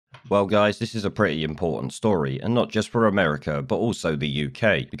Well guys, this is a pretty important story, and not just for America, but also the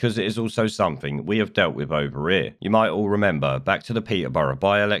UK, because it is also something we have dealt with over here. You might all remember back to the Peterborough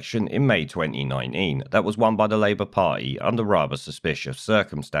by-election in May 2019, that was won by the Labour Party under rather suspicious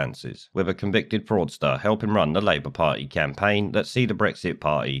circumstances, with a convicted fraudster helping run the Labour Party campaign that see the Brexit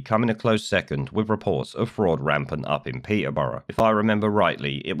Party come in a close second with reports of fraud rampant up in Peterborough. If I remember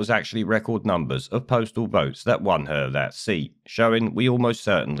rightly, it was actually record numbers of postal votes that won her that seat, showing we almost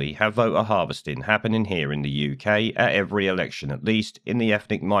certainly have voter harvesting happening here in the UK at every election, at least in the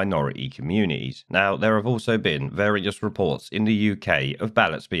ethnic minority communities. Now, there have also been various reports in the UK of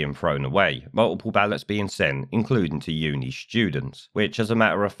ballots being thrown away, multiple ballots being sent, including to uni students, which as a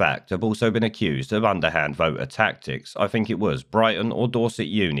matter of fact have also been accused of underhand voter tactics. I think it was Brighton or Dorset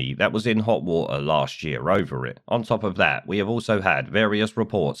Uni that was in hot water last year over it. On top of that, we have also had various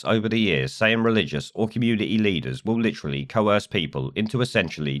reports over the years saying religious or community leaders will literally coerce people into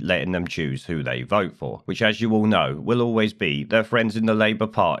essentially letting them choose who they vote for, which as you all know will always be their friends in the Labour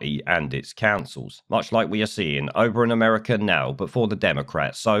Party and its councils, much like we are seeing over in America now, but for the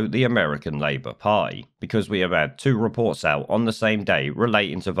Democrats, so the American Labour Party, because we have had two reports out on the same day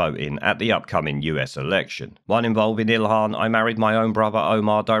relating to voting at the upcoming US election. One involving Ilhan I Married My Own Brother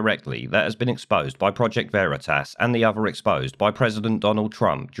Omar directly, that has been exposed by Project Veritas, and the other exposed by President Donald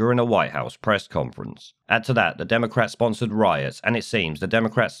Trump during a White House press conference. Add to that the Democrat-sponsored riots, and it seems the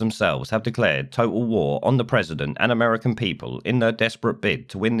Democrats themselves have declared total war on the president and American people in their desperate bid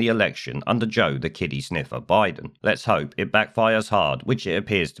to win the election under Joe the Kiddie Sniffer Biden. Let's hope it backfires hard, which it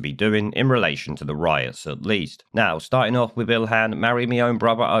appears to be doing in relation to the riots at least. Now, starting off with Ilhan Marry Me Own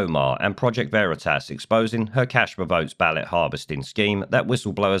Brother Omar and Project Veritas exposing her cash for votes ballot harvesting scheme that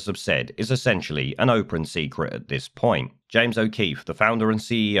whistleblowers have said is essentially an open secret at this point. James O'Keefe, the founder and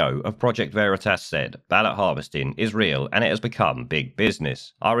CEO of Project Veritas, said, "Ballot harvesting is real and it has become big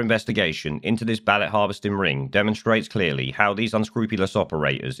business. Our investigation into this ballot harvesting ring demonstrates clearly how these unscrupulous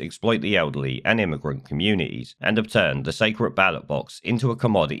operators exploit the elderly and immigrant communities and have turned the sacred ballot box into a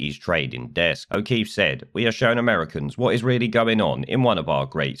commodities trading desk." O'Keefe said, "We are showing Americans what is really going on in one of our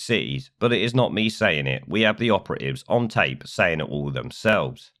great cities, but it is not me saying it. We have the operatives on tape saying it all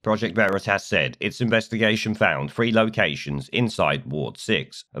themselves." Project Veritas said its investigation found 3 locations inside Ward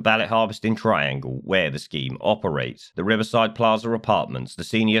 6, a ballot harvesting triangle where the scheme operates: the Riverside Plaza Apartments, the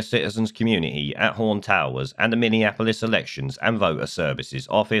Senior Citizens Community at Horn Towers, and the Minneapolis Elections and Voter Services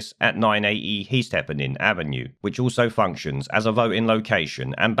Office at 980 East Heffernan Avenue, which also functions as a voting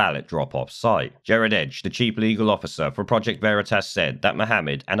location and ballot drop-off site. Jared Edge, the chief legal officer for Project Veritas, said that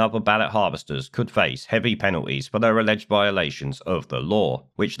Mohammed and other ballot harvesters could face heavy penalties for their alleged violations of the law,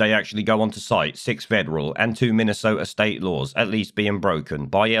 which they actually go on to cite 6 federal and 2 Minnesota state laws at least being broken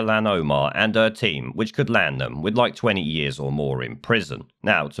by Ilhan Omar and her team, which could land them with like 20 years or more in prison.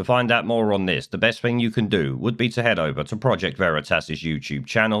 Now, to find out more on this, the best thing you can do would be to head over to Project Veritas' YouTube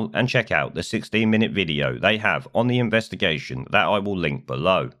channel and check out the 16-minute video they have on the investigation that I will link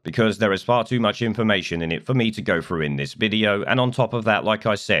below, because there is far too much information in it for me to go through in this video. And on top of that, like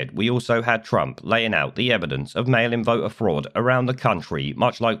I said, we also had Trump laying out the evidence of mail-in voter fraud around the country,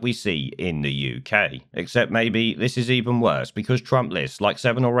 much like we see in the UK. Except maybe this is even worse, because Trump lists like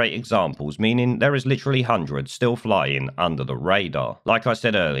 7 or 8 examples, meaning there is literally hundreds still flying under the radar. Like I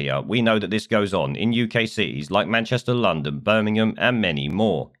said earlier, we know that this goes on in UK cities like Manchester, London, Birmingham, and many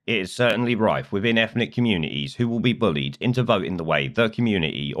more. It is certainly rife within ethnic communities who will be bullied into voting the way their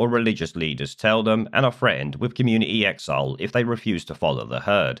community or religious leaders tell them, and are threatened with community exile if they refuse to follow the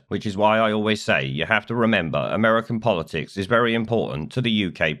herd. Which is why I always say you have to remember American politics is very important to the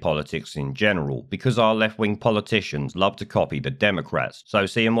UK politics in general, because our left-wing politicians love to copy the Democrats. So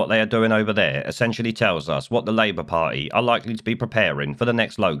seeing what they are doing over there essentially tells us what the Labour Party are likely to be preparing for the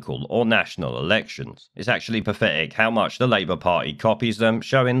next local or national elections. It's actually pathetic how much the Labour Party copies them,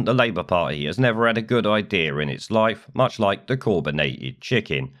 showing the Labour Party has never had a good idea in its life, much like the Corbynated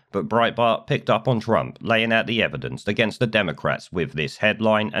chicken. But Breitbart picked up on Trump laying out the evidence against the Democrats with this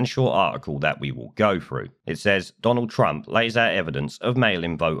headline and short article that we will go through. It says, Donald Trump lays out evidence of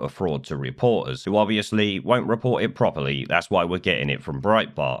mail-in voter fraud to reporters, who obviously won't report it properly. That's why we're getting it from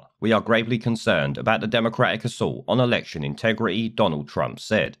Breitbart. "We are gravely concerned about the Democratic assault on election integrity," Donald Trump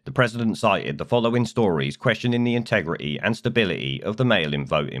said. The president cited the following stories questioning the integrity and stability of the mail-in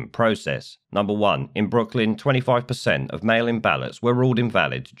voting process. Number 1. In Brooklyn, 25% of mail-in ballots were ruled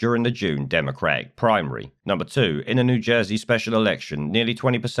invalid during the June Democratic primary. Number 2, in a New Jersey special election, nearly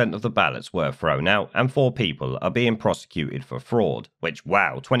 20% of the ballots were thrown out and 4 people are being prosecuted for fraud. Which,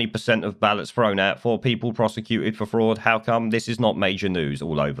 wow, 20% of ballots thrown out, 4 people prosecuted for fraud. How come this is not major news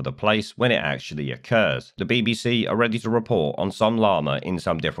all over the place when it actually occurs? The BBC are ready to report on some llama in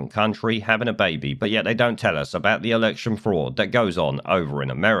some different country having a baby, but yet they don't tell us about the election fraud that goes on over in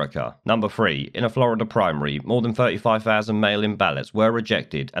America. Number 3, in a Florida primary, more than 35,000 mail-in ballots were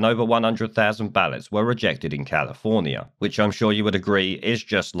rejected and over 100,000 ballots were rejected in California, which I'm sure you would agree is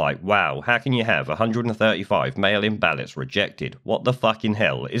just like, wow, how can you have 135 mail-in ballots rejected? What the fucking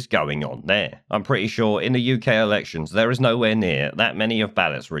hell is going on there? I'm pretty sure in the UK elections there is nowhere near that many of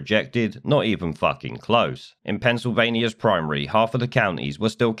ballots rejected, not even fucking close. In Pennsylvania's primary, half of the counties were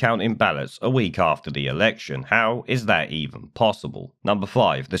still counting ballots a week after the election. How is that even possible? Number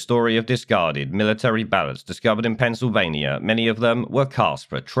 5, the story of discarded military ballots discovered in Pennsylvania. Many of them were cast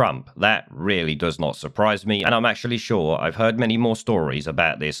for Trump. That really does not surprise me, and I'm actually sure I've heard many more stories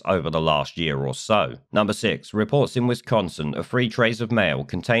about this over the last year or so. Number 6, reports in Wisconsin of 3 trays of mail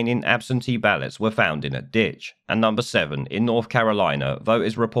containing absentee ballots were found in a ditch. And number 7, in North Carolina,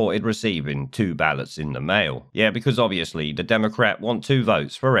 voters reported receiving 2 ballots in the mail. Yeah, because obviously the Democrat want 2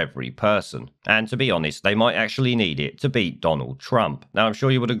 votes for every person. And to be honest, they might actually need it to beat Donald Trump. Now, I'm sure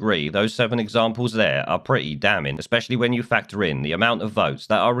you would agree those 7 examples there are pretty damning, especially when you factor in the amount of votes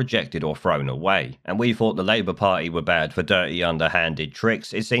that are rejected or thrown away. And we thought the Labour Party were bad for dirty, underhanded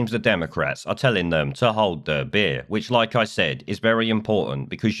tricks. It seems the Democrats are telling them to hold their beer, which, like I said, is very important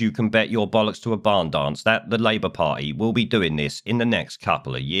because you can bet your bollocks to a barn dance that the Labour Party will be doing this in the next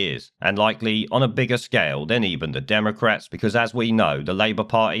couple of years, and likely on a bigger scale than even the Democrats, because as we know, the Labour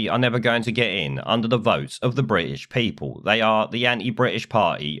Party are never going to get in under the votes of the British people. They are the anti-British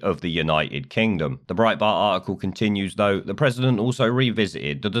party of the United Kingdom. The Breitbart article continues though, the president also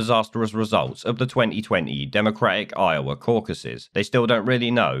revisited the disastrous results of the 2020 Democratic Iowa caucuses. They still don't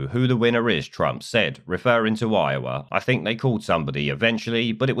really know who the winner is, Trump said, referring to Iowa. I think they called somebody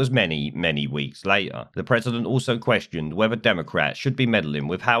eventually, but it was many weeks later. The president also questioned whether Democrats should be meddling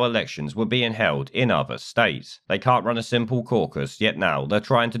with how elections were being held in other states. They can't run a simple caucus, yet now they're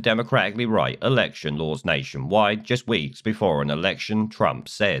trying to democratically write election laws nationwide just weeks before an election, Trump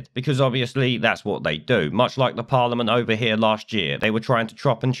said. Because obviously that's what they do. Much like the parliament over here last year, they were trying to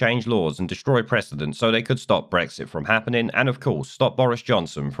chop and change laws and destroy precedent so they could stop Brexit from happening and of course stop Boris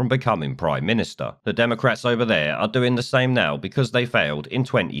Johnson from becoming Prime Minister. The Democrats over there are doing the same now because they failed in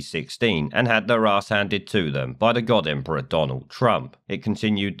 2016 and had their ass handed to them by the God Emperor Donald Trump. It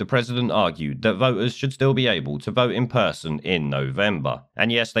continued, the president argued that voters should still be able to vote in person in November.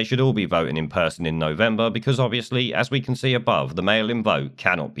 And yes, they should all be voting in person in November because obviously, as we can see above, the mail-in vote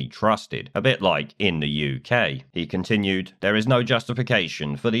cannot be trusted. A bit like in the UK. He continued, there is no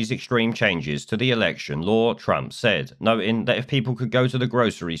justification for these extreme changes to the election law, Trump said, noting that if people could go to the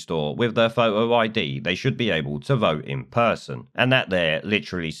grocery store with their photo ID, they should be able to vote in person. And that there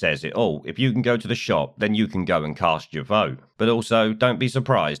literally says it all. If you can go to the shop, then you can go and cast your vote. But also, don't be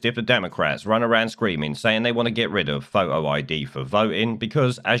surprised if the Democrats run around screaming saying they want to get rid of photo ID for voting,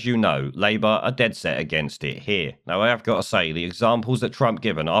 because, as you know, Labour are dead set against it here. Now, I have got to say, the examples that Trump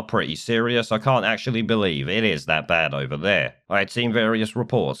given are pretty serious. I can't actually believe it is that bad over there. I had seen various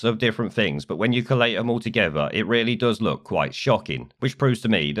reports of different things, but when you collate them all together, it really does look quite shocking, which proves to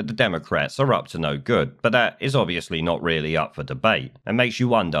me that the Democrats are up to no good. But that is obviously not really up for debate, and makes you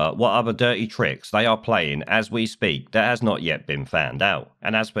wonder what other dirty tricks they are playing as we speak that has not yet been found out.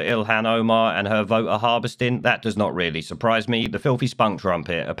 And as for Ilhan Omar and her voter harvesting, that does not really surprise me. The filthy spunk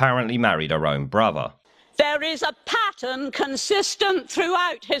trumpet apparently married her own brother. There is a pattern consistent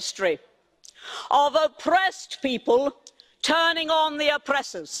throughout history of oppressed people turning on the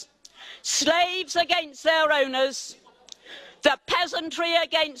oppressors, slaves against their owners, the peasantry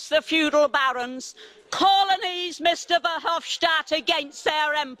against the feudal barons, colonies, Mr. Verhofstadt, against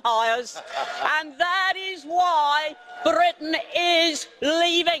their empires. And that is why Britain is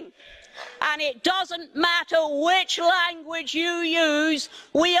leaving. And it doesn't matter which language you use,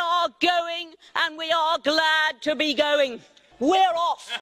 we are going, and we are glad to be going. We're off.